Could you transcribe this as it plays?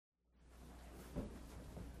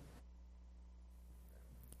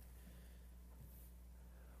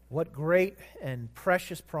What great and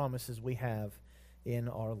precious promises we have in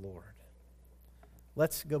our Lord.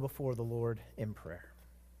 Let's go before the Lord in prayer.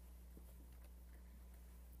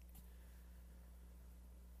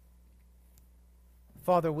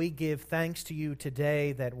 Father, we give thanks to you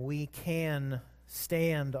today that we can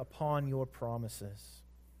stand upon your promises.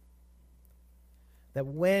 That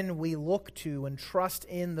when we look to and trust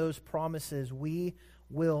in those promises, we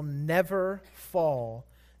will never fall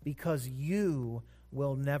because you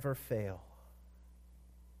will never fail.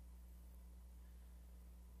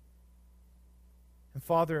 And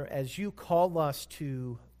Father, as you call us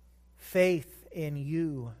to faith in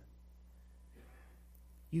you,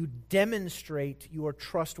 you demonstrate your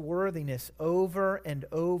trustworthiness over and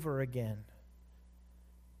over again,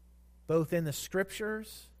 both in the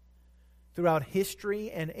Scriptures, throughout history,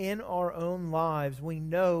 and in our own lives. We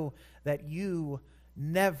know that you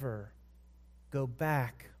never go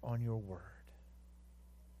back on your word.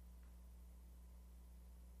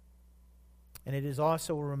 And it is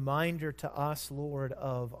also a reminder to us, Lord,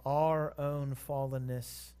 of our own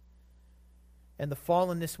fallenness and the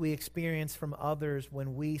fallenness we experience from others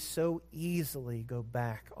when we so easily go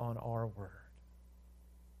back on our word.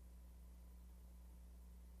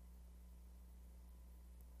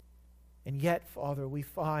 And yet, Father, we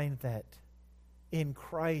find that in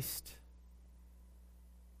Christ,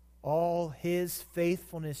 all His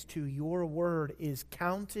faithfulness to your word is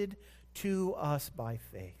counted to us by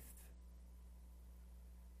faith.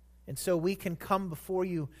 And so we can come before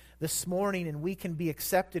you this morning and we can be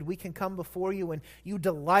accepted. We can come before you and you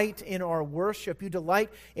delight in our worship. You delight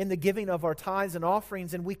in the giving of our tithes and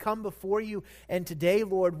offerings. And we come before you, and today,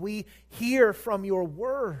 Lord, we hear from your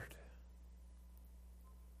word.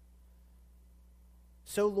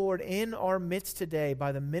 So, Lord, in our midst today,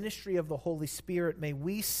 by the ministry of the Holy Spirit, may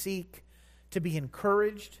we seek to be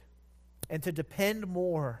encouraged and to depend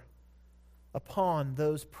more upon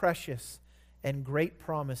those precious and great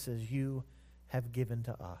promises you have given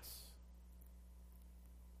to us.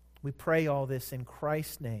 We pray all this in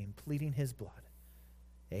Christ's name, pleading His blood.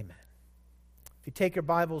 Amen. If you take your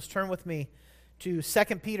Bibles, turn with me to 2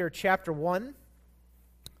 Peter chapter 1.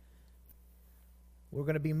 We're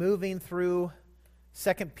going to be moving through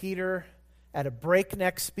 2 Peter at a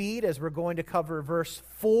breakneck speed as we're going to cover verse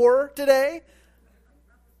 4 today.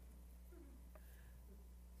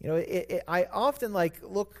 You know, I often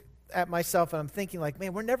look at myself and I'm thinking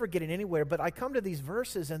man, we're never getting anywhere. But I come to these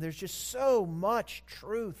verses and there's just so much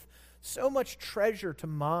truth, so much treasure to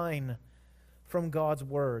mine from God's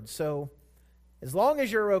word. So as long as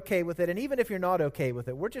you're okay with it, and even if you're not okay with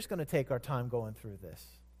it, we're just going to take our time going through this.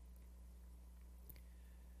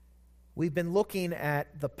 We've been looking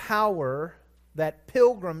at the power that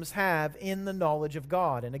pilgrims have in the knowledge of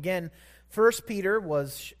God. And again, 1 Peter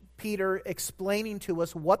was Peter explaining to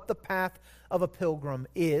us what the path of a pilgrim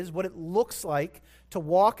is, what it looks like to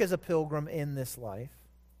walk as a pilgrim in this life.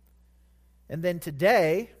 And then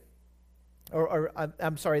today,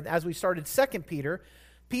 as we started 2 Peter,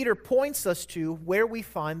 Peter points us to where we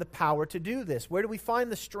find the power to do this. Where do we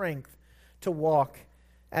find the strength to walk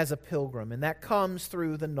as a pilgrim? And that comes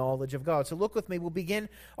through the knowledge of God. So look with me. We'll begin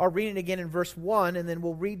our reading again in verse 1, and then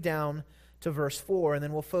we'll read down to verse 4, and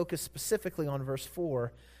then we'll focus specifically on verse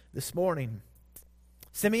 4 this morning.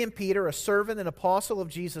 Simeon Peter, a servant and apostle of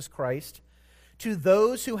Jesus Christ, to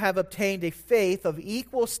those who have obtained a faith of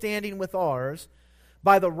equal standing with ours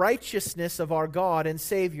by the righteousness of our God and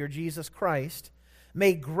Savior Jesus Christ,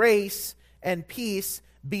 may grace and peace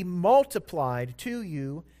be multiplied to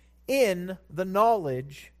you in the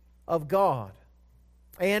knowledge of God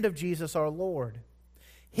and of Jesus our Lord.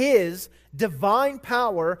 His divine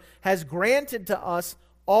power has granted to us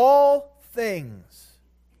all things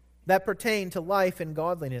that pertain to life and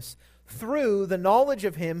godliness through the knowledge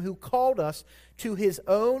of Him who called us to His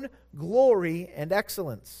own glory and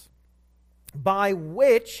excellence, by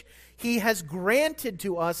which He has granted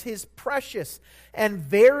to us His precious and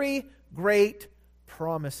very great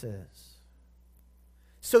promises,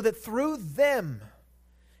 so that through them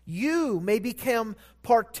you may become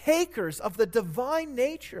partakers of the divine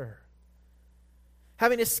nature,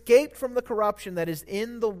 having escaped from the corruption that is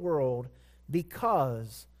in the world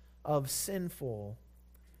because of sinful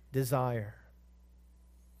desire.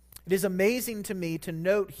 It is amazing to me to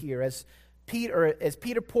note here, as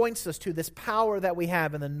Peter points us to this power that we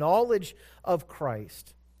have in the knowledge of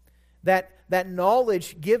Christ, that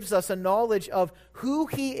knowledge gives us a knowledge of who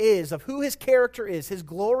He is, of who His character is, His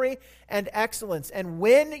glory and excellence. And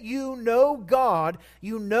when you know God,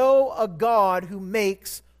 you know a God who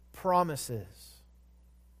makes promises.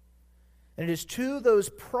 And it is to those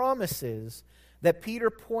promises that Peter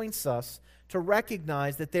points us to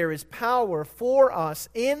recognize that there is power for us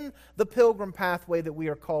in the pilgrim pathway that we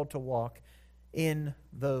are called to walk in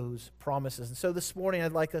those promises. And so this morning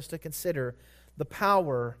I'd like us to consider the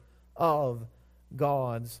power of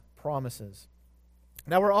God's promises.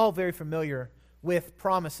 Now, we're all very familiar with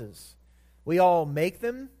promises. We all make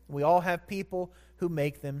them. We all have people who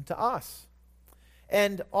make them to us.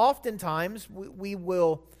 And oftentimes we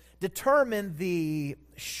will determine the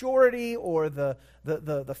surety or the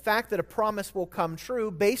fact that a promise will come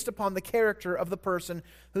true based upon the character of the person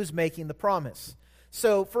who's making the promise.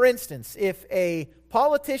 So, for instance, if a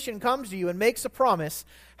politician comes to you and makes a promise,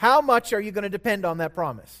 how much are you going to depend on that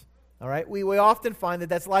promise? All right? We often find that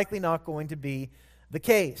that's likely not going to be the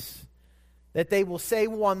case. That they will say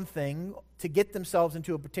one thing to get themselves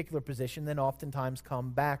into a particular position, then oftentimes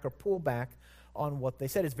come back or pull back on what they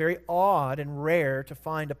said. It's very odd and rare to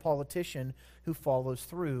find a politician who follows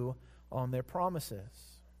through on their promises.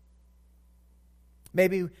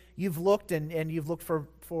 Maybe you've looked and you've looked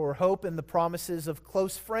for hope in the promises of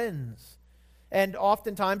close friends. And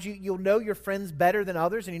oftentimes you'll know your friends better than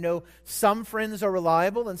others, and you know some friends are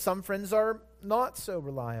reliable and some friends are not so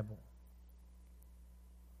reliable.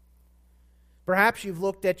 Perhaps you've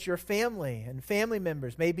looked at your family and family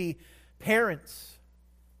members, maybe parents,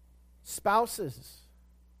 spouses,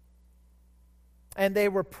 and they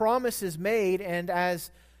were promises made, and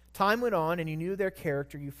as time went on and you knew their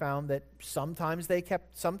character, you found that sometimes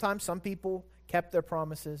some people kept their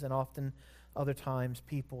promises, and often other times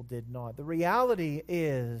people did not. The reality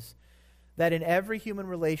is that in every human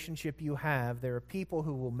relationship you have, there are people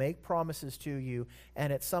who will make promises to you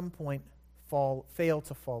and at some point fail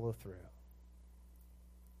to follow through.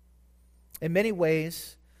 In many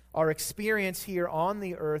ways, our experience here on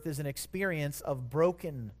the earth is an experience of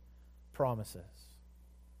broken promises.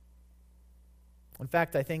 In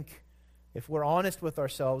fact, I think if we're honest with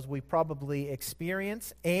ourselves, we probably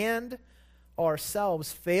experience and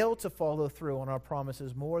ourselves fail to follow through on our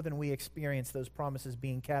promises more than we experience those promises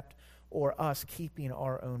being kept or us keeping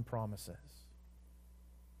our own promises.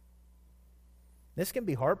 This can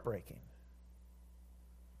be heartbreaking.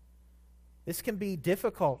 This can be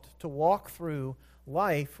difficult to walk through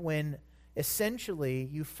life when essentially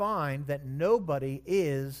you find that nobody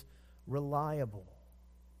is reliable.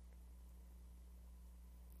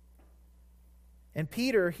 And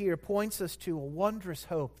Peter here points us to a wondrous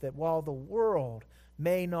hope that while the world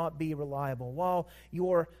may not be reliable, while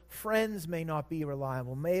your friends may not be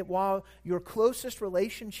reliable, while your closest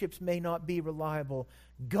relationships may not be reliable,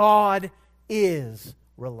 God is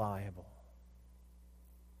reliable.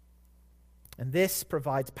 And this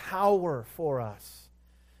provides power for us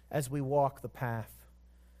as we walk the path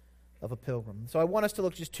of a pilgrim. So I want us to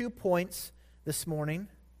look at just 2 points this morning,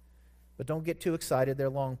 but don't get too excited.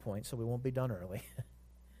 They're long points, so we won't be done early.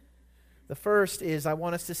 The first is I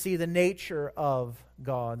want us to see the nature of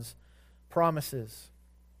God's promises.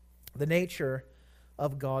 The nature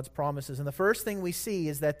of God's promises. And the first thing we see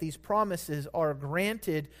is that these promises are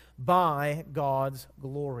granted by God's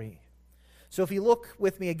glory. So if you look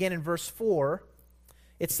with me again in verse 4,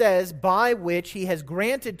 it says, by which he has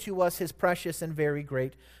granted to us his precious and very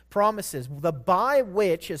great promises. The by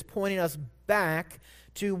which is pointing us back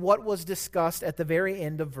to what was discussed at the very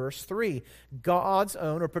end of verse 3. God's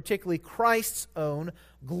own, or particularly Christ's own,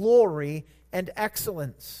 glory and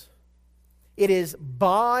excellence. It is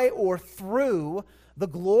by or through the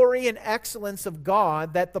glory and excellence of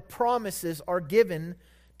God that the promises are given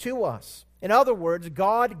to us. In other words,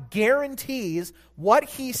 God guarantees what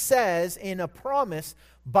he says in a promise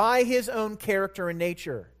by his own character and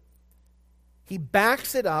nature. He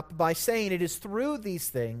backs it up by saying it is through these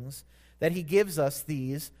things that he gives us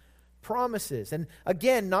these promises. And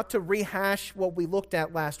again, not to rehash what we looked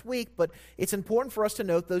at last week, but it's important for us to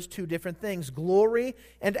note those two different things, glory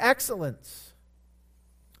and excellence.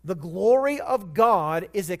 The glory of God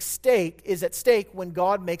is at stake when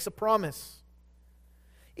God makes a promise.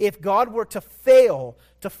 If God were to fail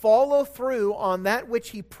to follow through on that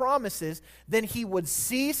which he promises, then he would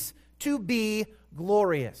cease to be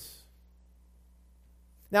glorious.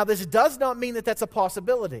 Now, this does not mean that that's a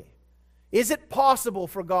possibility. Is it possible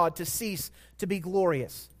for God to cease to be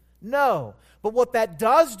glorious? No. But what that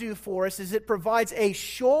does do for us is it provides a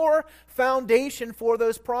sure foundation for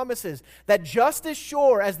those promises. That just as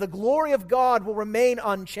sure as the glory of God will remain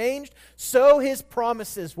unchanged, so his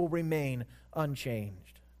promises will remain unchanged.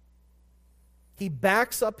 He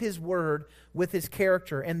backs up his word with his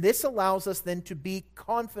character, and this allows us then to be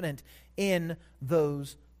confident in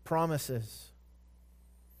those promises.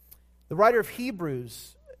 The writer of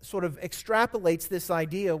Hebrews sort of extrapolates this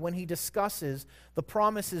idea when he discusses the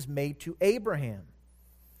promises made to Abraham.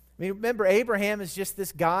 I mean, remember, Abraham is just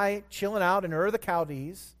this guy chilling out in Ur of the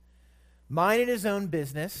Chaldees, minding his own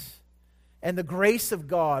business, and the grace of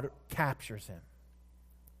God captures him.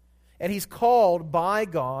 And he's called by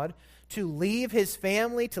God to leave his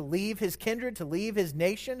family, to leave his kindred, to leave his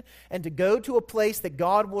nation, and to go to a place that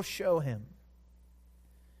God will show him.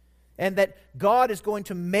 And that God is going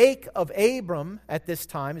to make of Abram at this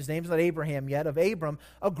time, his name's not Abraham yet, of Abram,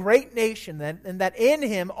 a great nation, and that in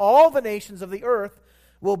him all the nations of the earth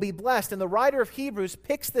will be blessed. And the writer of Hebrews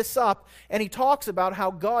picks this up, and he talks about how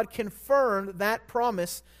God confirmed that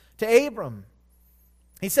promise to Abram.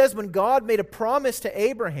 He says, when God made a promise to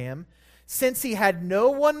Abraham, since he had no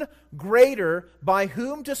one greater by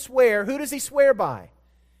whom to swear, who does he swear by?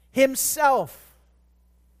 Himself.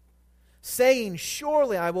 Saying,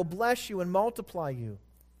 surely I will bless you and multiply you.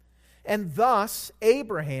 And thus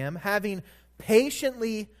Abraham, having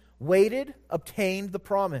patiently waited, obtained the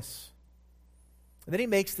promise. And then he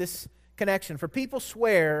makes this connection. For people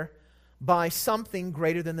swear by something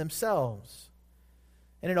greater than themselves.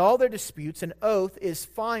 And in all their disputes, an oath is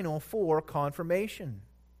final for confirmation.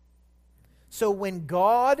 So when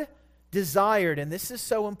God desired, and this is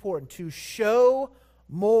so important, to show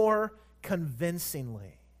more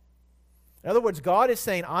convincingly. In other words, God is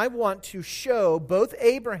saying, I want to show both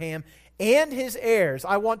Abraham and his heirs,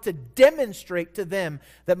 I want to demonstrate to them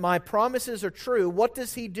that my promises are true. What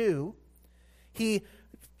does he do?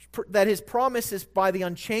 That his promise is by the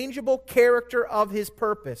unchangeable character of his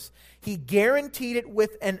purpose. He guaranteed it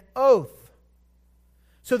with an oath,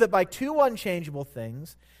 so that by two unchangeable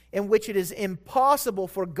things, in which it is impossible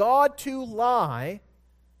for God to lie,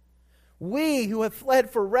 we who have fled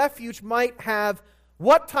for refuge might have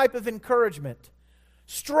what type of encouragement?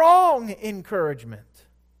 Strong encouragement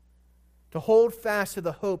to hold fast to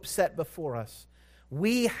the hope set before us.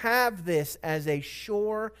 We have this as a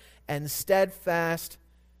sure and steadfast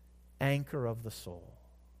anchor of the soul.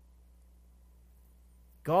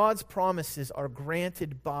 God's promises are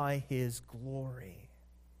granted by His glory.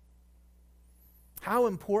 How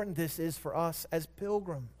important this is for us as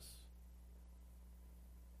pilgrims.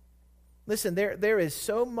 Listen, there is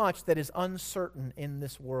so much that is uncertain in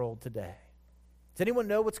this world today. Does anyone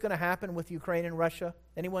know what's going to happen with Ukraine and Russia?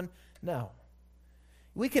 Anyone? No.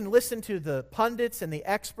 We can listen to the pundits and the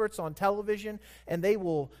experts on television, and they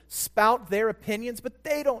will spout their opinions, but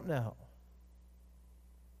they don't know.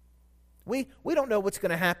 We don't know what's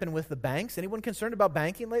going to happen with the banks. Anyone concerned about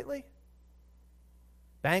banking lately?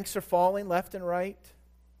 Banks are falling left and right.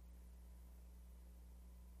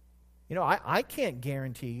 You know, I can't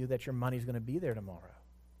guarantee you that your money's going to be there tomorrow.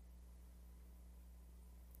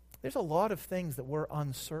 There's a lot of things that we're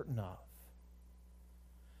uncertain of.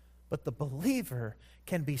 But the believer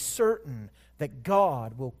can be certain that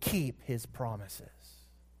God will keep His promises.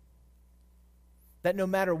 That no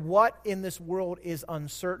matter what in this world is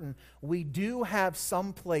uncertain, we do have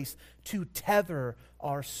some place to tether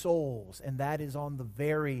our souls, and that is on the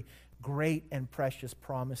very great and precious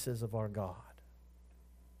promises of our God.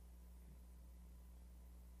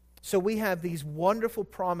 So we have these wonderful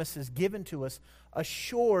promises given to us,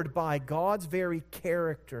 assured by God's very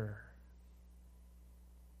character.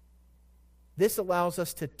 This allows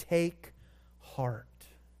us to take heart.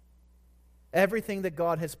 Everything that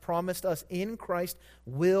God has promised us in Christ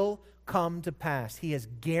will come to pass. He has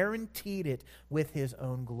guaranteed it with His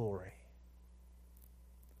own glory.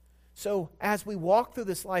 So as we walk through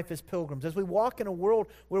this life as pilgrims, as we walk in a world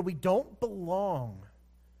where we don't belong,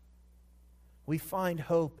 we find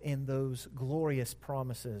hope in those glorious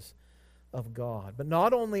promises of God. But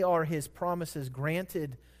not only are His promises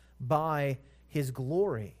granted by His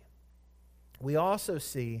glory, we also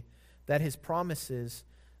see that His promises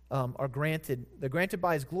are granted. They're granted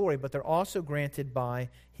by His glory, but they're also granted by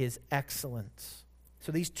His excellence.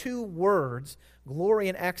 So these two words, glory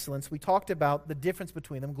and excellence, we talked about the difference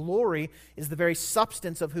between them. Glory is the very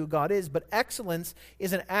substance of who God is, but excellence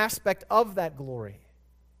is an aspect of that glory.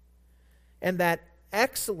 And that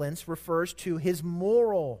excellence refers to His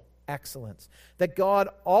moral excellence, that God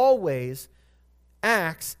always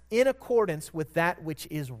acts in accordance with that which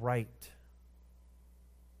is right.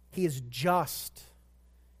 He is just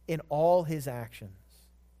in all His actions.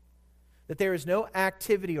 That there is no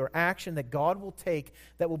activity or action that God will take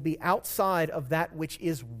that will be outside of that which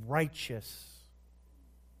is righteous.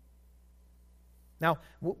 Now,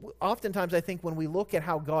 oftentimes I think when we look at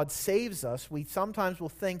how God saves us, we sometimes will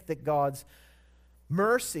think that God's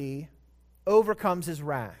mercy overcomes His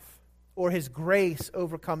wrath, or His grace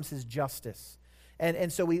overcomes His justice.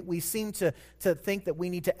 And so we seem to think that we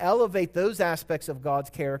need to elevate those aspects of God's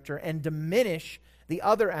character and diminish the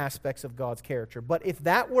other aspects of God's character. But if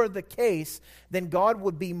that were the case, then God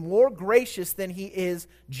would be more gracious than he is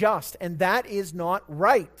just, and that is not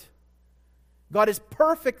right. God is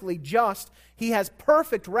perfectly just. He has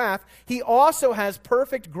perfect wrath. He also has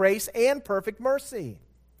perfect grace and perfect mercy.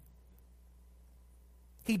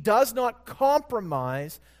 He does not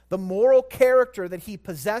compromise the moral character that he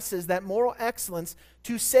possesses, that moral excellence,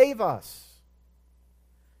 to save us.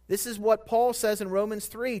 This is what Paul says in Romans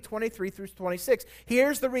 3:23 through 26.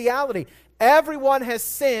 Here's the reality. Everyone has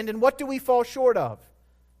sinned, and what do we fall short of?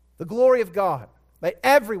 The glory of God. Like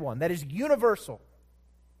everyone, that is universal.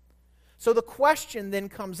 So the question then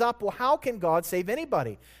comes up, well, how can God save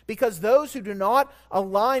anybody? Because those who do not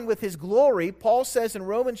align with his glory, Paul says in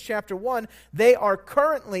Romans chapter 1, they are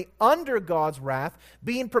currently under God's wrath,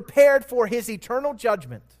 being prepared for his eternal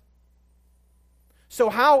judgment.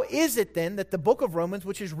 So how is it then that the book of Romans,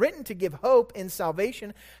 which is written to give hope in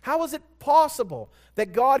salvation, how is it possible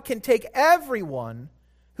that God can take everyone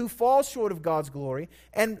who falls short of God's glory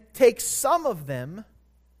and take some of them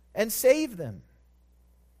and save them?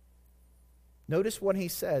 Notice what he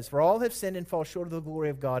says. For all have sinned and fall short of the glory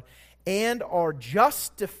of God and are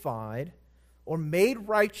justified or made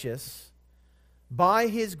righteous by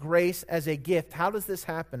his grace as a gift. How does this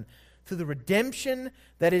happen? Through the redemption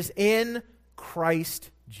that is in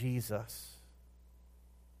Christ Jesus,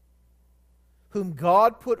 whom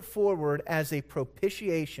God put forward as a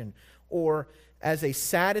propitiation, or as a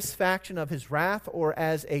satisfaction of his wrath, or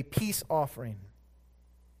as a peace offering.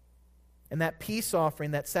 And that peace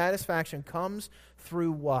offering, that satisfaction, comes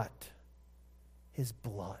through what? His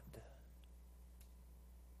blood.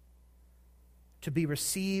 To be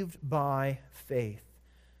received by faith.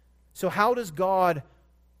 So how does God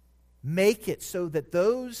make it so that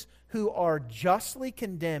those who are justly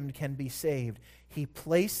condemned can be saved? He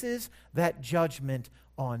places that judgment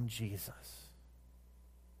on Jesus.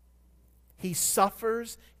 He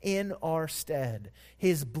suffers in our stead.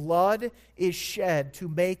 His blood is shed to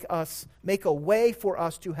make a way for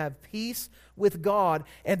us to have peace with God.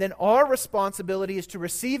 And then our responsibility is to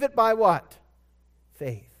receive it by what?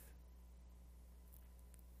 Faith.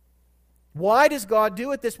 Why does God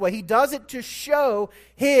do it this way? He does it to show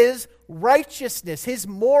his righteousness, his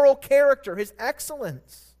moral character, his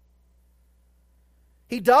excellence.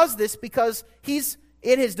 He does this because he's,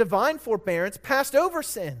 in his divine forbearance, passed over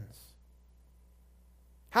sins.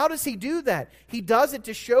 How does he do that? He does it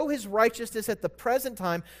to show his righteousness at the present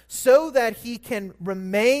time so that he can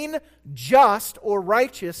remain just or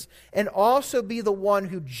righteous and also be the one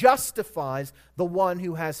who justifies the one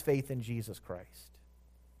who has faith in Jesus Christ.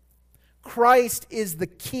 Christ is the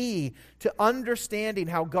key to understanding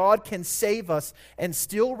how God can save us and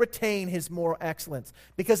still retain his moral excellence.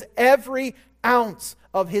 Because every ounce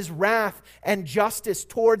of his wrath and justice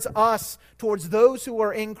towards us, towards those who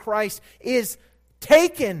are in Christ, is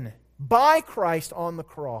taken by Christ on the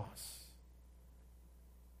cross.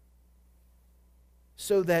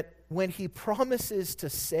 So that when he promises to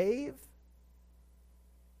save,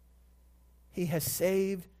 he has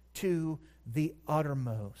saved to the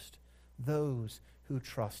uttermost those who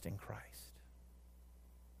trust in Christ.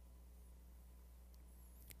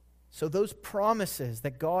 So those promises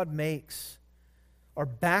that God makes are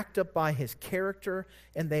backed up by his character,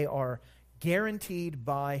 and they are guaranteed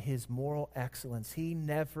by his moral excellence. He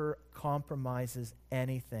never compromises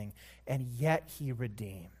anything, and yet he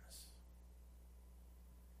redeems.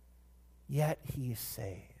 Yet he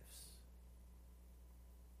saves.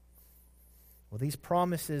 Well, these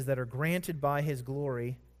promises that are granted by his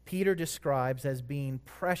glory, Peter describes as being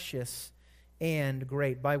precious and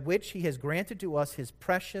great, by which he has granted to us his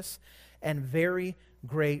precious and very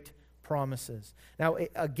great promises. Now,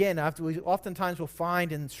 again, we oftentimes will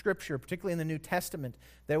find in Scripture, particularly in the New Testament,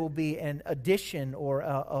 there will be an addition or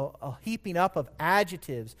a heaping up of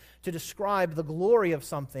adjectives to describe the glory of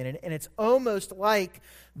something. And it's almost like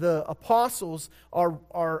the apostles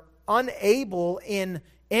are unable in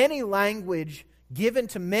any language given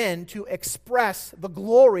to men to express the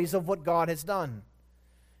glories of what God has done.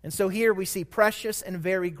 And so here we see precious and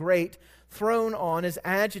very great thrown on as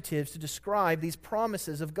adjectives to describe these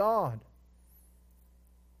promises of God.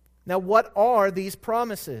 Now, what are these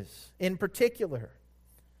promises in particular?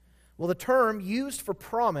 Well, the term used for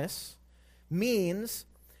promise means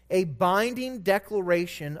a binding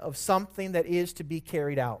declaration of something that is to be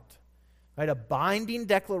carried out. Right? A binding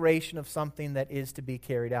declaration of something that is to be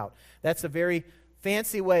carried out. That's a very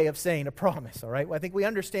fancy way of saying a promise, all right? Well, I think we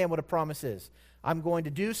understand what a promise is. I'm going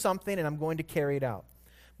to do something and I'm going to carry it out.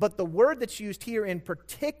 But the word that's used here in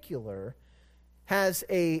particular has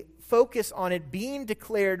a focus on it being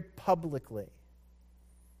declared publicly,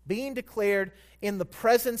 being declared in the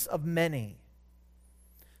presence of many.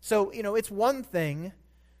 So, it's one thing,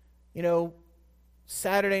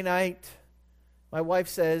 Saturday night, my wife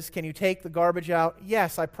says, "Can you take the garbage out?"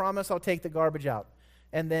 "Yes, I promise I'll take the garbage out."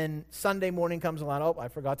 And then Sunday morning comes along, "Oh, I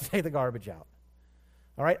forgot to take the garbage out."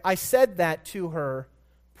 All right, I said that to her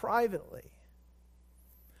privately.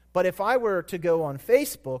 But if I were to go on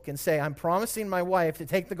Facebook and say, "I'm promising my wife to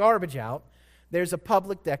take the garbage out," there's a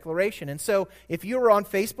public declaration. And so if you were on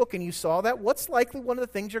Facebook and you saw that, what's likely one of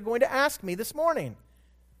the things you're going to ask me this morning?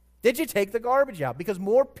 Did you take the garbage out? Because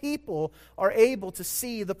more people are able to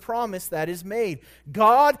see the promise that is made.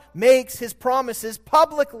 God makes His promises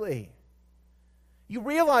publicly. You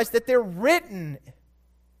realize that they're written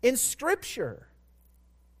in Scripture.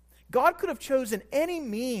 God could have chosen any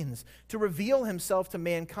means to reveal Himself to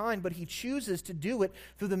mankind, but He chooses to do it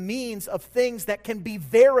through the means of things that can be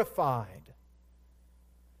verified.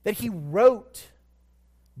 That He wrote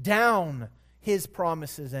down His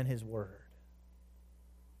promises and His word.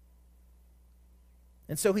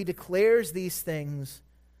 And so He declares these things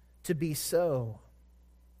to be so.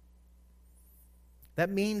 That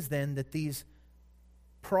means then that these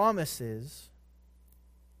promises,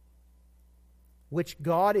 which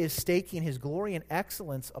God is staking His glory and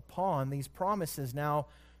excellence upon, these promises, now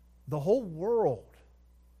the whole world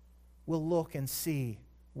will look and see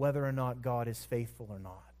whether or not God is faithful or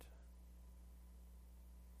not.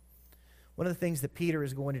 One of the things that Peter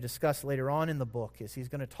is going to discuss later on in the book is he's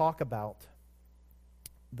going to talk about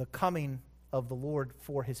the coming of the Lord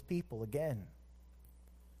for His people again.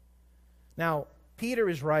 Now, Peter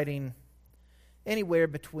is writing anywhere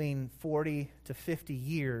between 40 to 50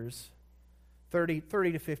 years, 30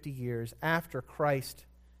 to 50 years after Christ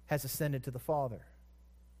has ascended to the Father.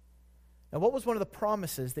 Now, what was one of the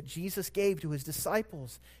promises that Jesus gave to His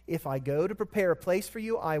disciples? "If I go to prepare a place for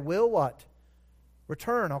you, I will" what?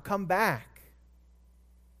 "Return, I'll come back."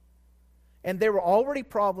 And there were already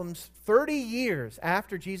problems 30 years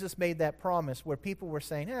after Jesus made that promise where people were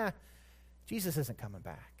saying, Jesus isn't coming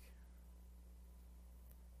back.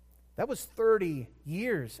 That was 30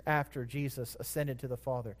 years after Jesus ascended to the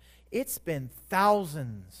Father. It's been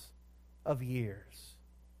thousands of years,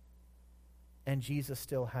 and Jesus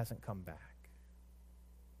still hasn't come back.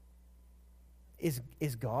 Is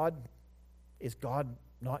God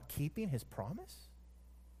not keeping His promise?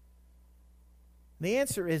 The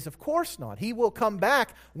answer is, of course not. He will come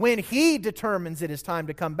back when He determines it is time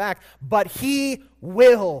to come back, but He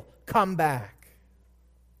will come back.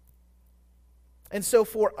 And so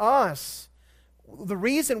for us, the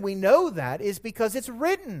reason we know that is because it's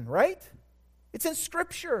written, right? It's in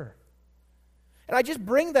Scripture. And I just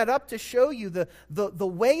bring that up to show you the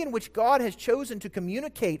way in which God has chosen to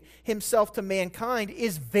communicate Himself to mankind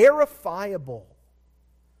is verifiable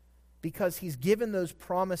because He's given those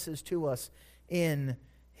promises to us in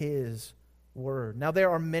His Word. Now, there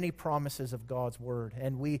are many promises of God's Word,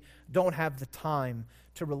 and we don't have the time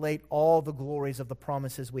to relate all the glories of the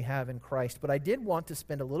promises we have in Christ. But I did want to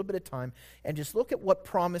spend a little bit of time and just look at what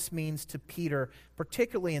promise means to Peter,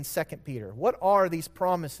 particularly in 2 Peter. What are these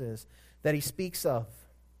promises that he speaks of?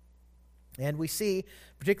 And we see,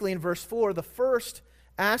 particularly in verse 4, the first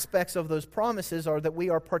aspects of those promises are that we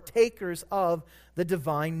are partakers of the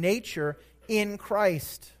divine nature in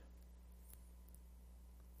Christ.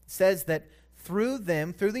 Says that through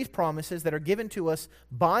these promises that are given to us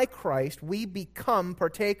by Christ, we become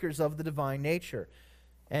partakers of the divine nature.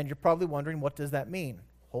 And you're probably wondering, what does that mean?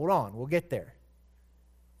 Hold on, we'll get there.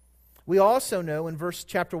 We also know in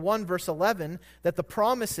chapter 1, verse 11, that the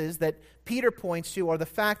promises that Peter points to are the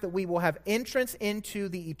fact that we will have entrance into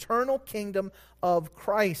the eternal kingdom of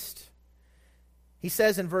Christ. He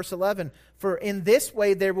says in verse 11, "For in this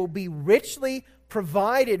way there will be richly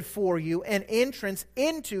provided for you an entrance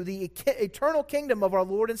into the eternal kingdom of our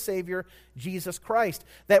Lord and Savior, Jesus Christ."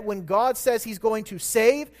 That when God says He's going to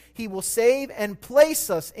save, He will save and place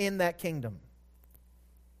us in that kingdom.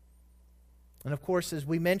 And of course, as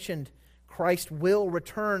we mentioned, Christ will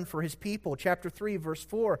return for His people. Chapter 3, verse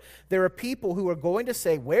 4, there are people who are going to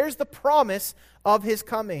say, where's the promise of His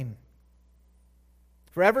coming?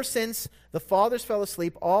 For ever since the fathers fell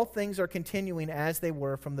asleep, all things are continuing as they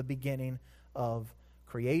were from the beginning of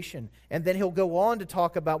creation. And then he'll go on to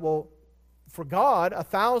talk about, well, for God,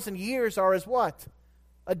 1,000 years are as what?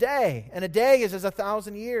 A day. And a day is as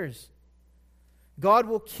 1,000 years. God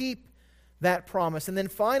will keep that promise. And then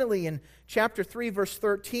finally in chapter 3, verse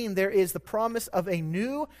 13, there is the promise of a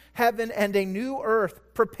new heaven and a new earth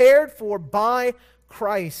prepared for by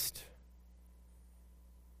Christ.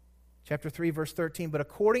 Chapter 3, verse 13, "But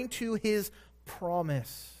according to His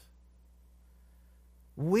promise.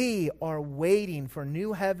 We are waiting for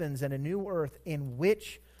new heavens and a new earth in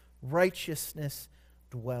which righteousness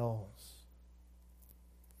dwells.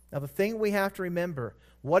 Now, the thing we have to remember,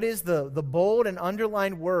 what is the bold and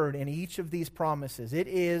underlined word in each of these promises? It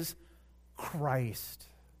is Christ.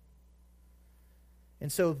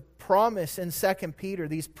 And so, promise in 2 Peter,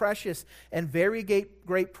 these precious and very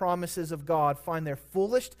great promises of God find their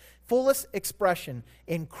fullest expression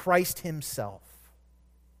in Christ Himself.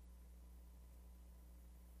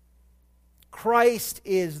 Christ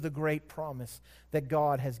is the great promise that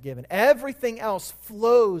God has given. Everything else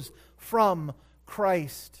flows from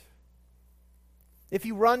Christ. If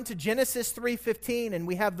you run to Genesis 3:15, and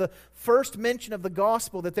we have the first mention of the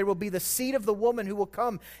gospel, that there will be the seed of the woman who will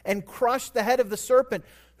come and crush the head of the serpent.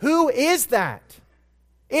 Who is that?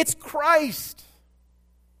 It's Christ.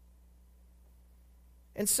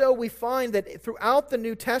 And so we find that throughout the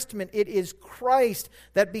New Testament, it is Christ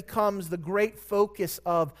that becomes the great focus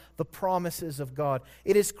of the promises of God.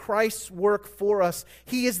 It is Christ's work for us.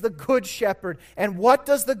 He is the good shepherd. And what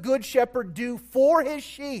does the good shepherd do for his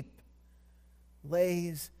sheep?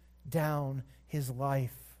 Lays down his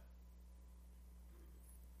life.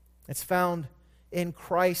 It's found in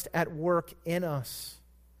Christ at work in us.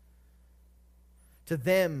 To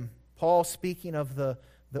them, Paul, speaking of the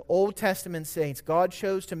Old Testament saints, God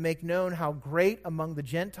chose to make known how great among the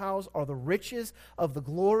Gentiles are the riches of the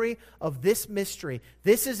glory of this mystery.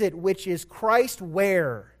 This is it, which is Christ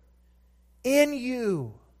where? In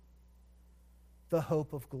you, the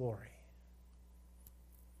hope of glory.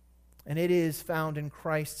 And it is found in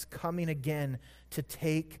Christ's coming again to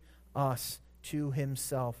take us to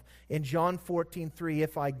Himself. In John 14:3,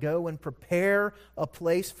 if I go and prepare a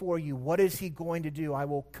place for you, what is He going to do? I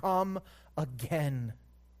will come again.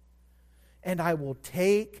 And I will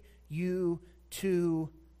take you to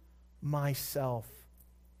myself.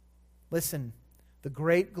 Listen, the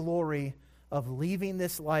great glory of leaving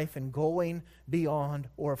this life and going beyond,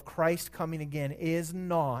 or of Christ coming again, is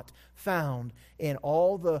not found in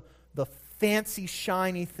all the fancy,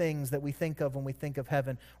 shiny things that we think of when we think of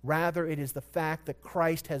heaven. Rather, it is the fact that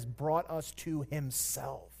Christ has brought us to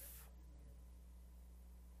Himself.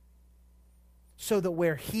 So that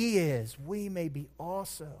where He is, we may be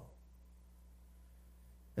also.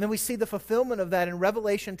 And then we see the fulfillment of that in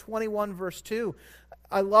Revelation 21, verse 2.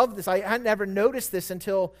 I love this. I had never noticed this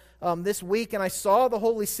until this week, and I saw the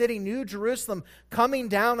holy city, New Jerusalem, coming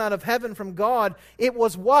down out of heaven from God. It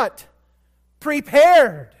was what?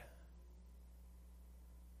 Prepared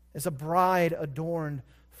as a bride adorned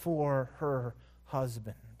for her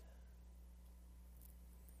husband.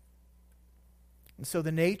 And so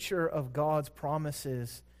the nature of God's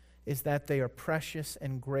promises is that they are precious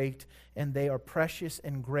and great, and they are precious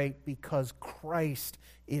and great because Christ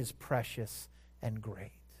is precious and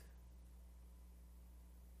great.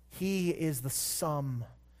 He is the sum,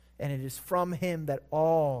 and it is from Him that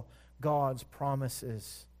all God's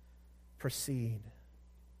promises proceed.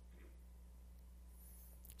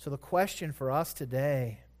 So the question for us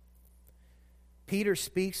today, Peter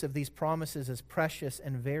speaks of these promises as precious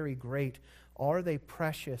and very great. Are they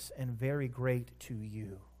precious and very great to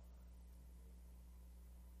you?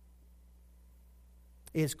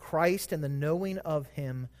 Is Christ and the knowing of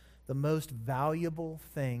Him the most valuable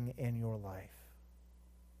thing in your life?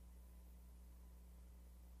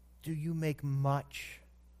 Do you make much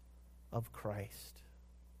of Christ?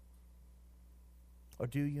 Or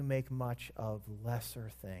do you make much of lesser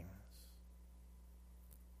things?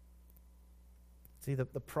 See, the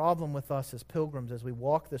problem with us as pilgrims as we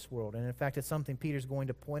walk this world, and in fact it's something Peter's going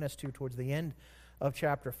to point us to towards the end of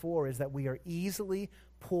chapter 4, is that we are easily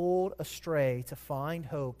pulled astray to find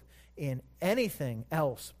hope in anything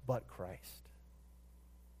else but Christ.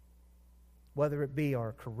 Whether it be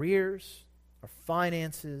our careers, our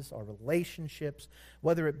finances, our relationships,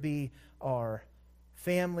 whether it be our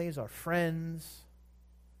families, our friends,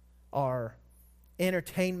 our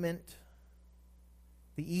entertainment,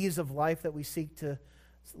 the ease of life that we seek to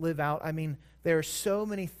live out. I mean, there are so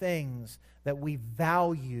many things that we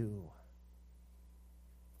value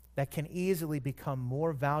that can easily become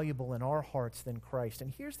more valuable in our hearts than Christ.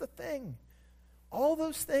 And here's the thing. All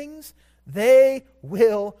those things, they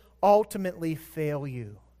will ultimately fail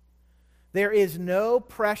you. There is no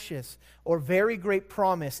precious or very great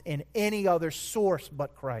promise in any other source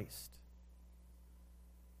but Christ.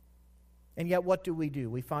 And yet what do?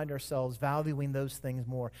 We find ourselves valuing those things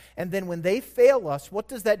more. And then when they fail us, what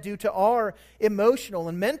does that do to our emotional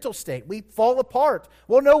and mental state? We fall apart.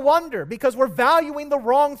 Well, no wonder, because we're valuing the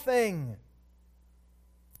wrong thing.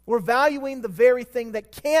 We're valuing the very thing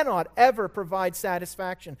that cannot ever provide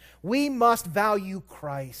satisfaction. We must value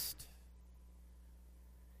Christ.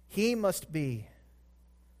 He must be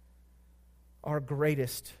our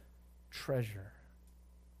greatest treasure.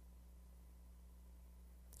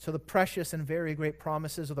 So the precious and very great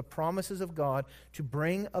promises are the promises of God to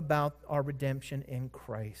bring about our redemption in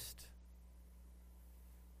Christ.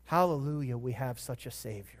 Hallelujah, we have such a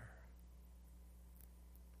Savior.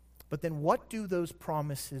 But then what do those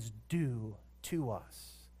promises do to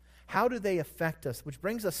us? How do they affect us? Which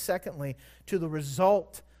brings us, secondly, to the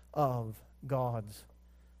result of God's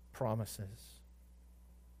promises.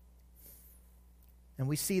 And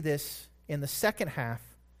we see this in the second half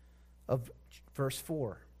of verse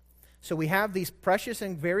 4. So we have these precious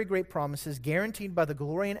and very great promises guaranteed by the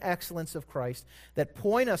glory and excellence of Christ that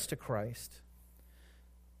point us to Christ.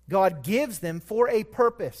 God gives them for a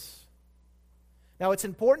purpose. Now, it's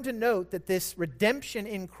important to note that this redemption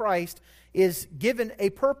in Christ is given a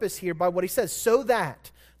purpose here by what he says, so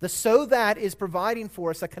that. The so that is providing for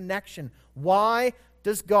us a connection. Why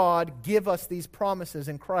does God give us these promises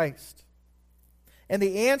in Christ? And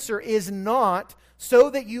the answer is not so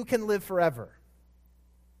that you can live forever,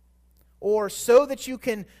 or so that you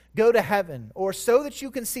can go to heaven, or so that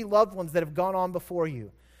you can see loved ones that have gone on before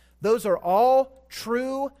you. Those are all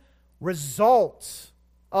true results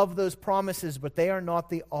of those promises, but they are not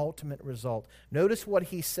the ultimate result. Notice what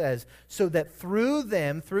he says, so that through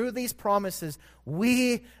them, through these promises,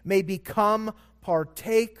 we may become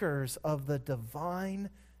partakers of the divine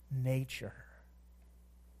nature.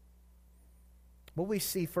 What we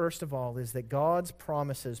see, first of all, is that God's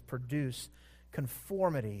promises produce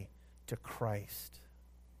conformity to Christ.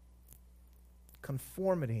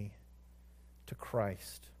 Conformity to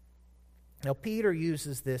Christ. Now, Peter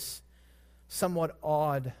uses this somewhat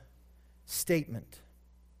odd statement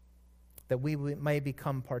that we may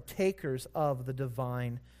become partakers of the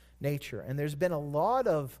divine nature. And there's been a lot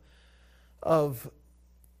of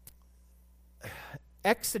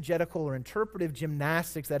exegetical or interpretive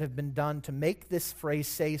gymnastics that have been done to make this phrase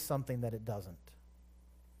say something that it doesn't.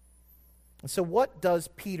 And so what does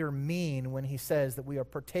Peter mean when he says that we are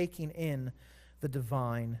partaking in the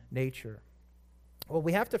divine nature? Well,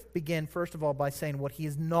 we have to begin, first of all, by saying what he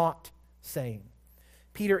is not saying.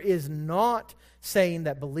 Peter is not saying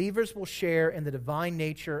that believers will share in the divine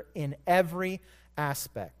nature in every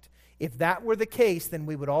aspect. If that were the case, then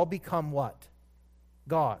we would all become what?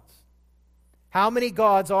 Gods. How many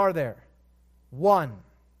gods are there? One.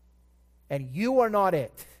 And you are not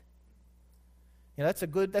it. You know, that's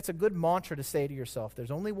a good mantra to say to yourself.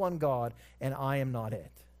 There's only one God, and I am not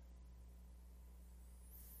it.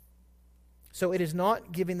 So it is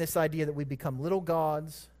not giving this idea that we become little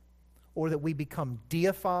gods or that we become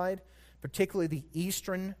deified. Particularly the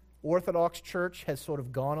Eastern Orthodox Church has sort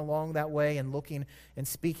of gone along that way and looking and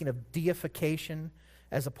speaking of deification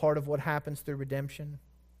as a part of what happens through redemption.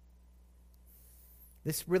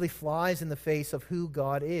 This really flies in the face of who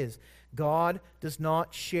God is. God does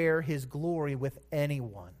not share his glory with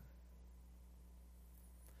anyone.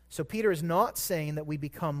 So Peter is not saying that we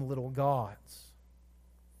become little gods.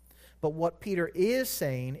 But what Peter is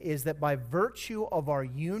saying is that by virtue of our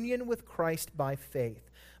union with Christ by faith,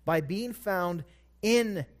 by being found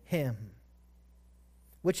in him,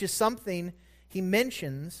 which is something he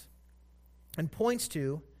mentions and points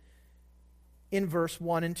to in verse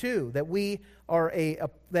 1 and 2, that we are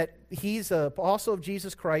that he's an apostle of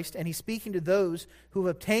Jesus Christ, and he's speaking to those who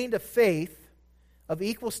have obtained a faith of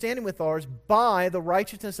equal standing with ours by the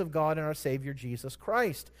righteousness of God and our Savior Jesus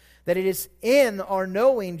Christ. That it is in our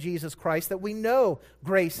knowing Jesus Christ that we know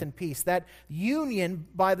grace and peace. That union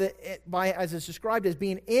by as it's described as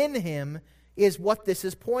being in him is what this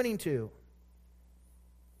is pointing to.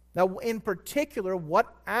 Now, in particular,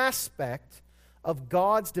 what aspect of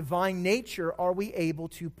God's divine nature are we able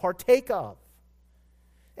to partake of?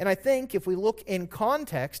 And I think if we look in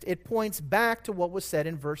context, it points back to what was said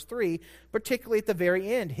in verse 3, particularly at the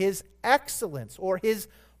very end, his excellence or his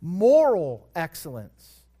moral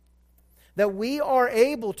excellence. That we are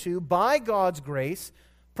able to, by God's grace,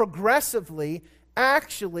 progressively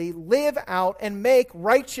actually live out and make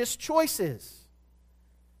righteous choices.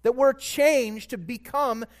 That we're changed to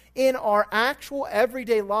become, in our actual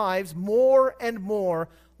everyday lives, more and more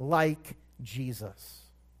like Jesus.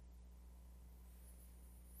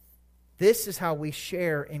 This is how we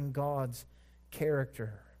share in God's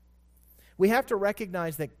character. We have to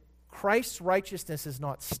recognize that Christ's righteousness is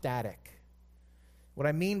not static. What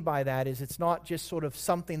I mean by that is it's not just sort of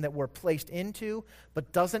something that we're placed into,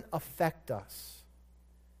 but doesn't affect us.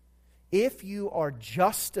 If you are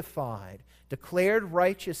justified, declared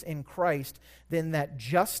righteous in Christ, then that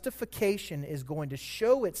justification is going to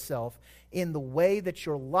show itself in the way that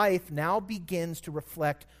your life now begins to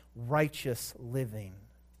reflect righteous living.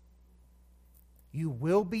 You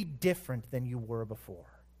will be different than you were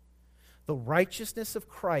before. The righteousness of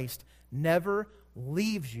Christ never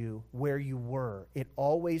leaves you where you were. It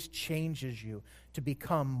always changes you to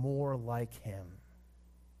become more like Him.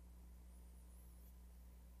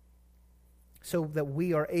 So that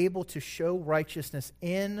we are able to show righteousness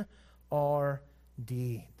in our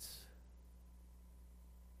deeds.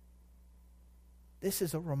 This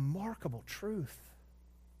is a remarkable truth.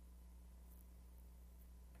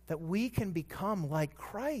 That we can become like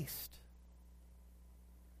Christ.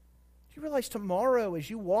 Do you realize tomorrow, as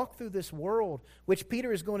you walk through this world, which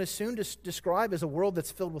Peter is going to soon describe as a world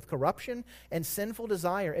that's filled with corruption and sinful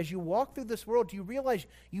desire, as you walk through this world, do you realize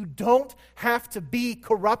you don't have to be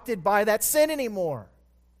corrupted by that sin anymore?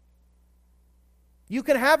 You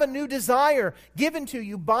can have a new desire given to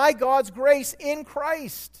you by God's grace in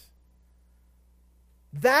Christ.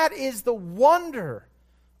 That is the wonder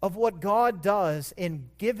of what God does in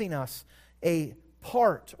giving us a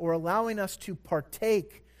part or allowing us to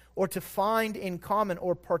partake or to find in common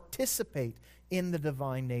or participate in the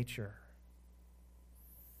divine nature.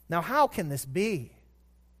 Now, how can this be?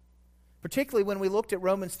 Particularly when we looked at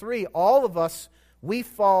Romans 3, all of us, we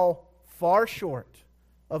fall far short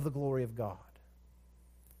of the glory of God.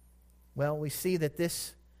 Well, we see that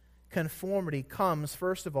this conformity comes,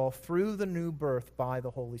 first of all, through the new birth by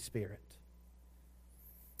the Holy Spirit.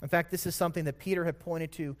 In fact, this is something that Peter had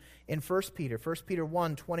pointed to in 1 Peter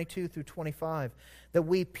 1, 22 through 25, that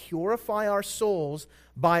we purify our souls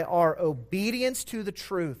by our obedience to the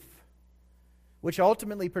truth, which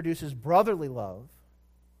ultimately produces brotherly love.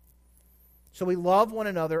 So we love one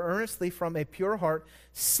another earnestly from a pure heart,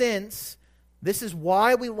 since this is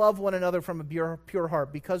why we love one another from a pure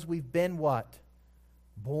heart, because we've been what?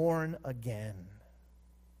 Born again.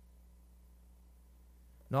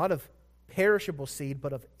 Not of perishable seed,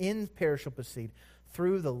 but of imperishable seed,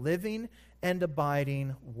 through the living and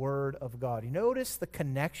abiding Word of God. You notice the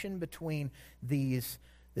connection between this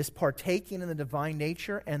partaking in the divine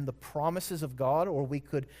nature and the promises of God, or we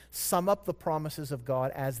could sum up the promises of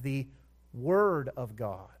God as the Word of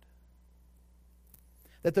God.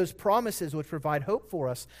 That those promises which provide hope for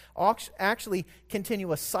us actually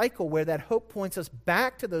continue a cycle where that hope points us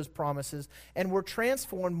back to those promises, and we're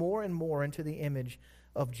transformed more and more into the image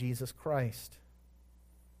of Jesus Christ.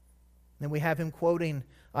 Then we have him quoting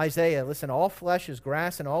Isaiah. Listen, all flesh is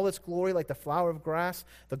grass, and all its glory like the flower of grass.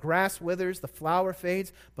 The grass withers, the flower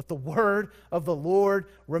fades, but the word of the Lord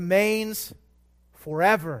remains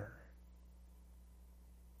forever.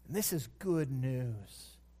 And this is good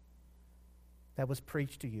news that was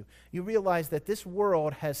preached to you. You realize that this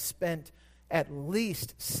world has spent at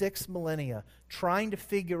least 6 millennia trying to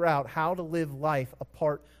figure out how to live life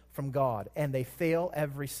apart from God, and they fail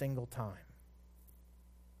every single time.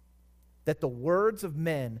 That the words of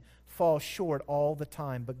men fall short all the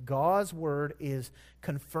time, but God's word is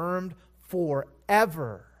confirmed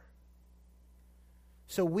forever.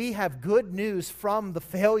 So we have good news from the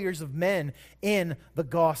failures of men in the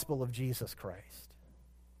gospel of Jesus Christ.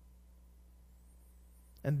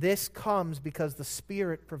 And this comes because the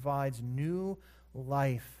Spirit provides new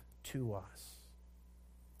life to us.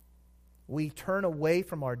 We turn away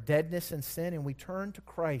from our deadness and sin, and we turn to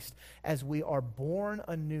Christ as we are born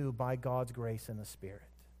anew by God's grace in the Spirit.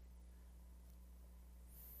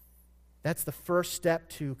 That's the first step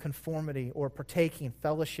to conformity or partaking,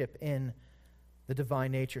 fellowship in the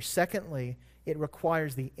divine nature. Secondly, it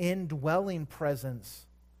requires the indwelling presence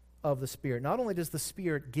of the Spirit. Not only does the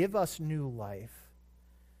Spirit give us new life,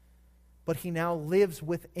 but He now lives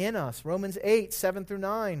within us. Romans 8, 7 through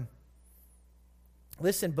 9.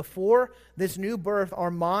 Listen, before this new birth, our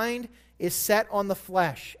mind is set on the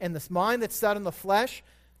flesh. And this mind that's set on the flesh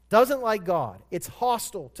doesn't like God. It's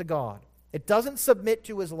hostile to God. It doesn't submit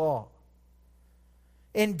to His law.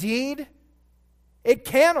 Indeed, it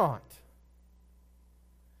cannot.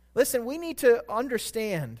 Listen, we need to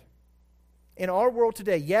understand in our world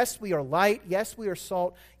today, yes, we are light, yes, we are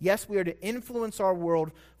salt, yes, we are to influence our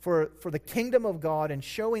world for the kingdom of God and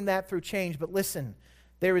showing that through change. But listen,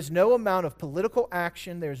 there is no amount of political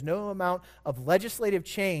action, there is no amount of legislative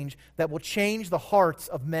change that will change the hearts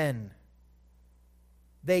of men.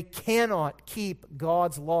 They cannot keep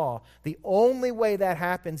God's law. The only way that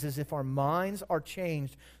happens is if our minds are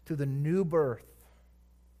changed through the new birth.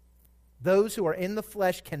 Those who are in the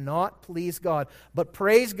flesh cannot please God. But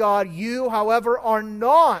praise God, you, however, are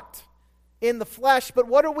not in the flesh. But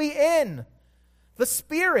what are we in? The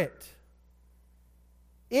Spirit.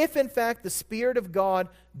 if in fact the Spirit of God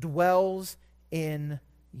dwells in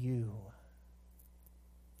you.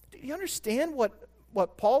 Do you understand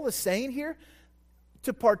what Paul is saying here?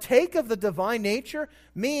 To partake of the divine nature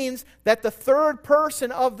means that the third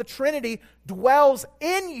person of the Trinity dwells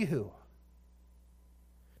in you.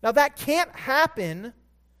 Now that can't happen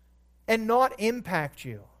and not impact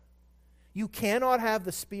you. You cannot have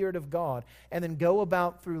the Spirit of God and then go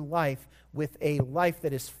about through life with a life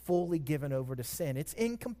that is fully given over to sin. It's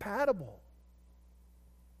incompatible.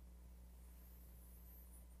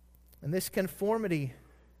 And this conformity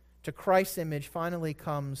to Christ's image finally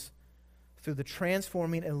comes through the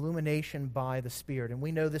transforming illumination by the Spirit. And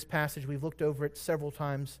we know this passage, we've looked over it several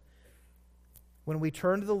times. When we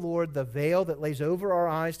turn to the Lord, the veil that lays over our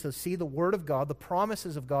eyes to see the Word of God, the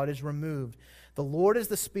promises of God, is removed. The Lord is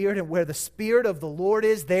the Spirit, and where the Spirit of the Lord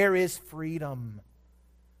is, there is freedom.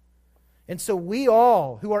 And so we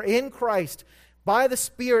all who are in Christ, by the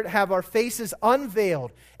Spirit, have our faces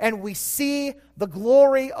unveiled, and we see the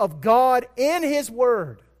glory of God in His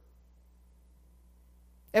Word.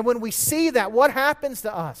 And when we see that, what happens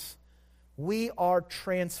to us? We are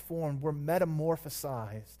transformed. We're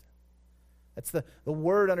metamorphosized. That's the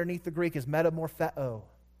word underneath the Greek is metamorpheo.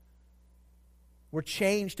 We're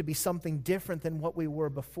changed to be something different than what we were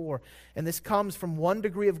before. And this comes from one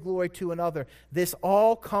degree of glory to another. This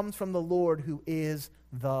all comes from the Lord who is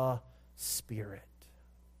the Spirit.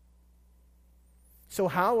 So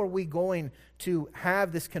how are we going to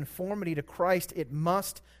have this conformity to Christ? It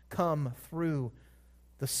must come through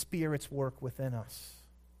the Spirit's work within us.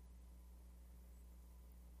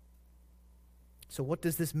 So what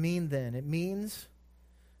does this mean then? It means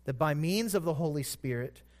that by means of the Holy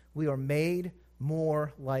Spirit, we are made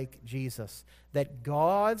more like Jesus. That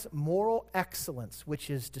God's moral excellence, which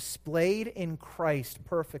is displayed in Christ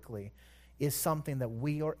perfectly, is something that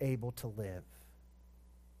we are able to live.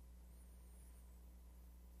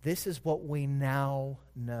 This is what we now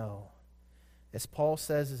know. As Paul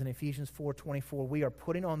says in Ephesians 4:24, we are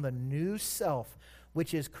putting on the new self,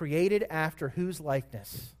 which is created after whose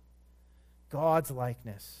likeness? God's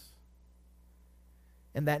likeness.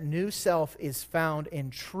 And that new self is found in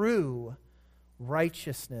true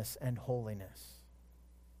righteousness and holiness.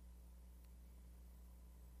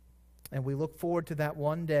 And we look forward to that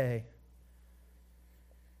one day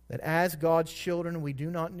that as God's children, we do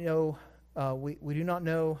not know we do not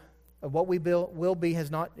know what we will be has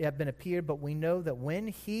not yet been appeared, but we know that when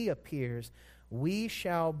He appears, we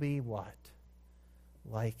shall be what?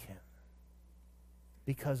 Like Him.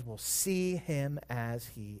 Because we'll see Him as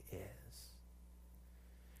He is.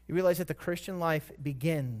 You realize that the Christian life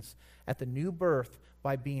begins at the new birth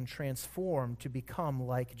by being transformed to become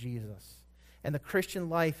like Jesus. And the Christian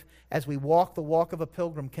life, as we walk the walk of a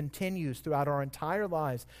pilgrim, continues throughout our entire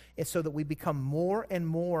lives. It's so that we become more and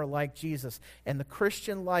more like Jesus. And the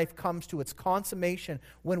Christian life comes to its consummation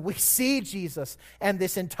when we see Jesus. And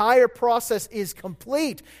this entire process is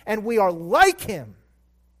complete. And we are like Him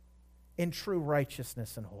in true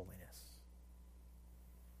righteousness and holiness.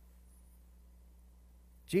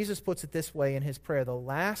 Jesus puts it this way in His prayer. The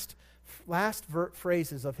last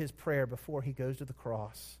phrases of His prayer before He goes to the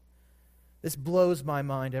cross. This blows my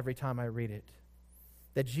mind every time I read it.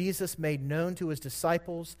 That Jesus made known to His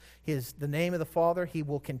disciples the name of the Father. He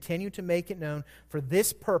will continue to make it known for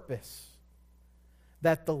this purpose,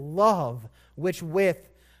 that the love with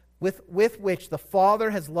which the Father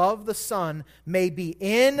has loved the Son may be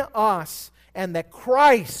in us, and that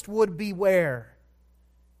Christ would be where?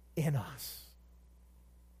 In us.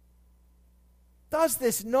 Does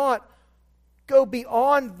this not go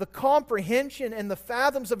beyond the comprehension and the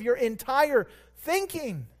fathoms of your entire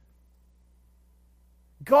thinking?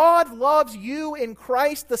 God loves you in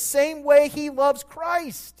Christ the same way He loves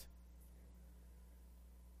Christ.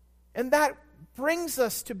 And that brings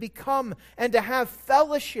us to become and to have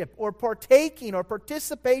fellowship or partaking or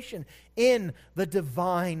participation in the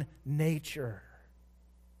divine nature.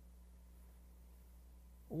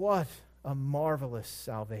 What a marvelous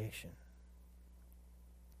salvation.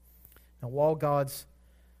 Now, while God's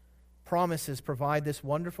promises provide this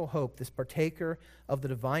wonderful hope, this partaker of the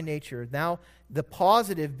divine nature, now the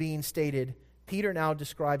positive being stated, Peter now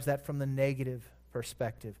describes that from the negative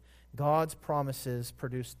perspective. God's promises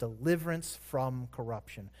produce deliverance from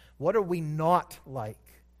corruption. What are we not like?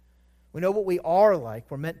 We know what we are like.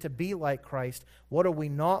 We're meant to be like Christ. What are we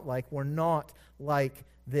not like? We're not like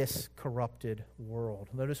this corrupted world.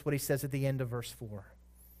 Notice what he says at the end of verse 4.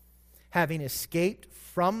 Having escaped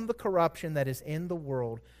from the corruption that is in the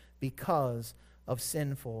world because of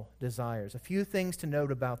sinful desires. A few things to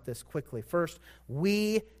note about this quickly. First,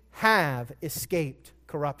 we have escaped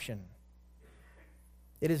corruption.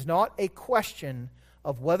 It is not a question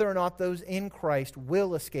of whether or not those in Christ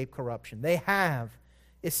will escape corruption. They have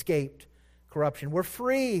escaped corruption. We're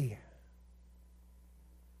free.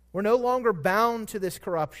 We're no longer bound to this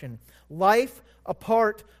corruption. Life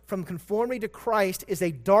apart from conformity to Christ is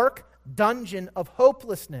a dark dungeon of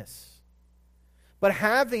hopelessness. But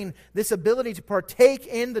having this ability to partake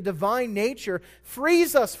in the divine nature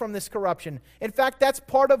frees us from this corruption. In fact, that's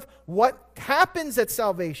part of what happens at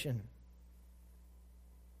salvation.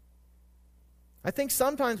 I think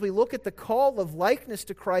sometimes we look at the call of likeness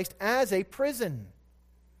to Christ as a prison.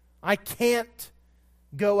 I can't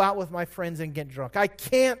go out with my friends and get drunk. I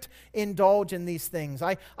can't indulge in these things.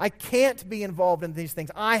 I can't be involved in these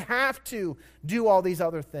things. I have to do all these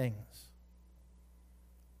other things.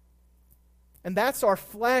 And that's our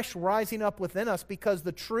flesh rising up within us, because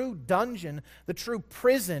the true dungeon, the true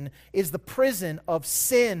prison, is the prison of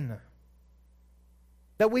sin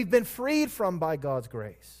that we've been freed from by God's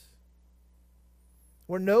grace.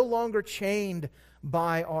 We're no longer chained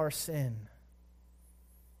by our sin.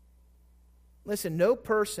 Listen, no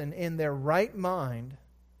person in their right mind,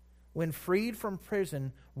 when freed from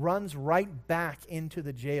prison, runs right back into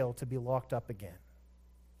the jail to be locked up again.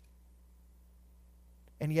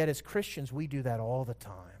 And yet as Christians, we do that all the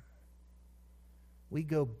time. We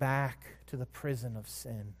go back to the prison of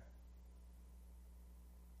sin.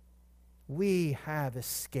 We have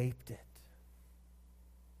escaped it.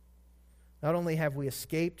 Not only have we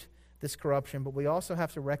escaped this corruption, but we also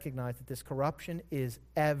have to recognize that this corruption is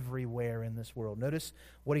everywhere in this world. Notice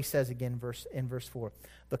what he says again in verse 4.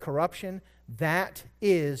 The corruption that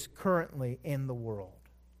is currently in the world.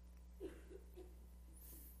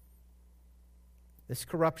 This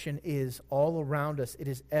corruption is all around us. It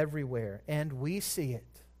is everywhere, and we see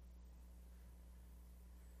it.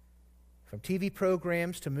 From TV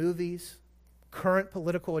programs to movies, current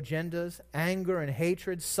political agendas, anger and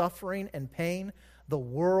hatred, suffering and pain, the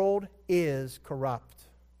world is corrupt.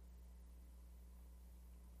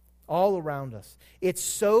 All around us. It's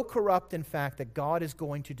so corrupt, in fact, that God is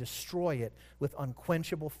going to destroy it with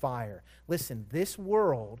unquenchable fire. Listen, this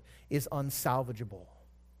world is unsalvageable.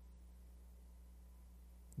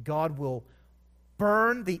 God will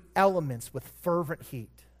burn the elements with fervent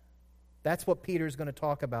heat. That's what Peter is going to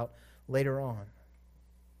talk about later on.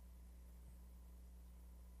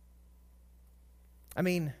 I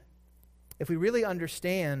mean, if we really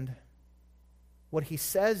understand what he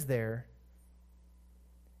says there,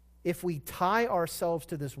 if we tie ourselves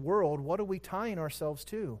to this world, what are we tying ourselves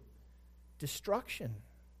to? Destruction.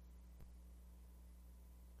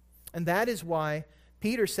 And that is why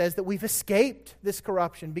Peter says that we've escaped this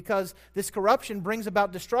corruption, because this corruption brings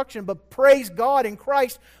about destruction, but praise God, in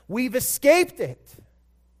Christ, we've escaped it.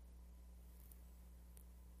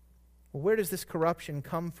 Well, where does this corruption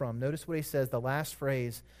come from? Notice what he says, the last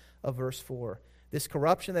phrase of verse 4. This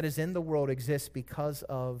corruption that is in the world exists because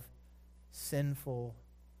of sinful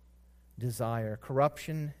desire.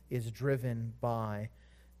 Corruption is driven by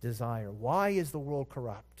desire. Why is the world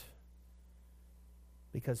corrupt?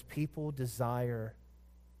 Because people desire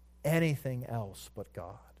anything else but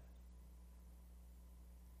God.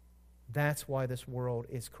 That's why this world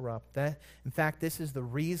is corrupt. In fact, this is the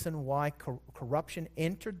reason why corruption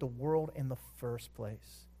entered the world in the first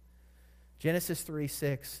place. Genesis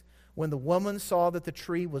 3:6, when the woman saw that the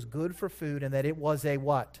tree was good for food and that it was a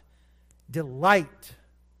what? Delight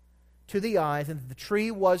to the eyes, and that the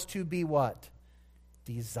tree was to be what?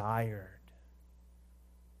 Desired.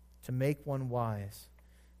 To make one wise.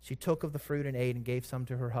 She took of the fruit and ate, and gave some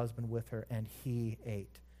to her husband with her, and he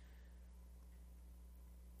ate.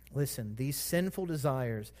 Listen, these sinful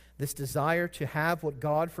desires, this desire to have what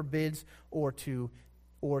God forbids, or to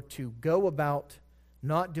go about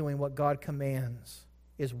not doing what God commands,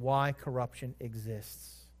 is why corruption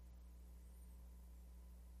exists.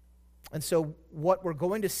 And so what we're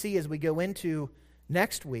going to see as we go into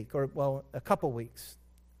next week, a couple weeks,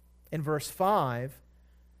 in verse 5,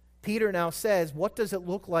 Peter now says, what does it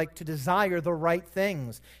look like to desire the right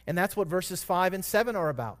things? And that's what verses 5 and 7 are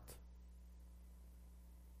about.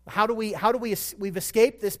 We've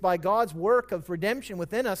escaped this by God's work of redemption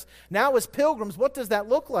within us. Now as pilgrims, what does that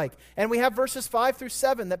look like? And we have verses 5 through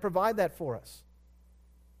 7 that provide that for us.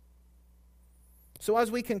 So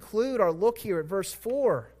as we conclude our look here at verse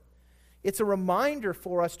 4, it's a reminder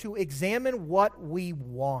for us to examine what we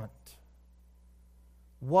want.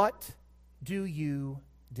 What do you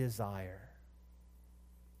desire?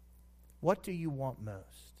 What do you want most?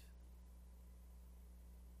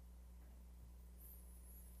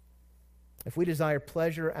 If we desire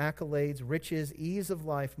pleasure, accolades, riches, ease of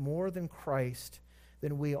life more than Christ,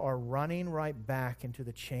 then we are running right back into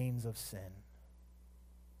the chains of sin.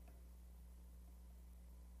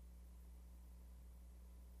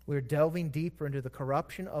 We're delving deeper into the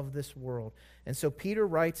corruption of this world. And so Peter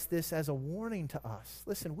writes this as a warning to us.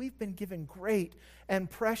 Listen, we've been given great and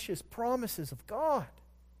precious promises of God,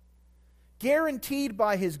 guaranteed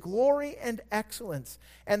by His glory and excellence.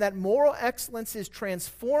 And that moral excellence is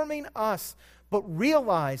transforming us. But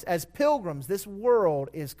realize, as pilgrims, this world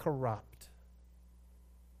is corrupt.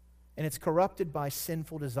 And it's corrupted by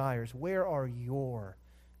sinful desires. Where are your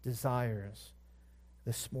desires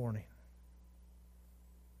this morning?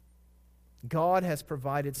 God has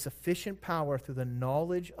provided sufficient power through the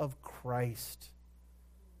knowledge of Christ.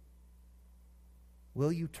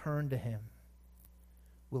 Will you turn to Him?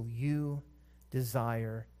 Will you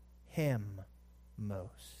desire Him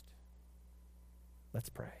most? Let's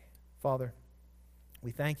pray. Father,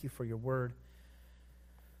 we thank You for Your word.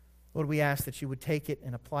 Lord, we ask that You would take it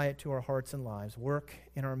and apply it to our hearts and lives. Work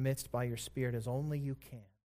in our midst by Your Spirit as only You can.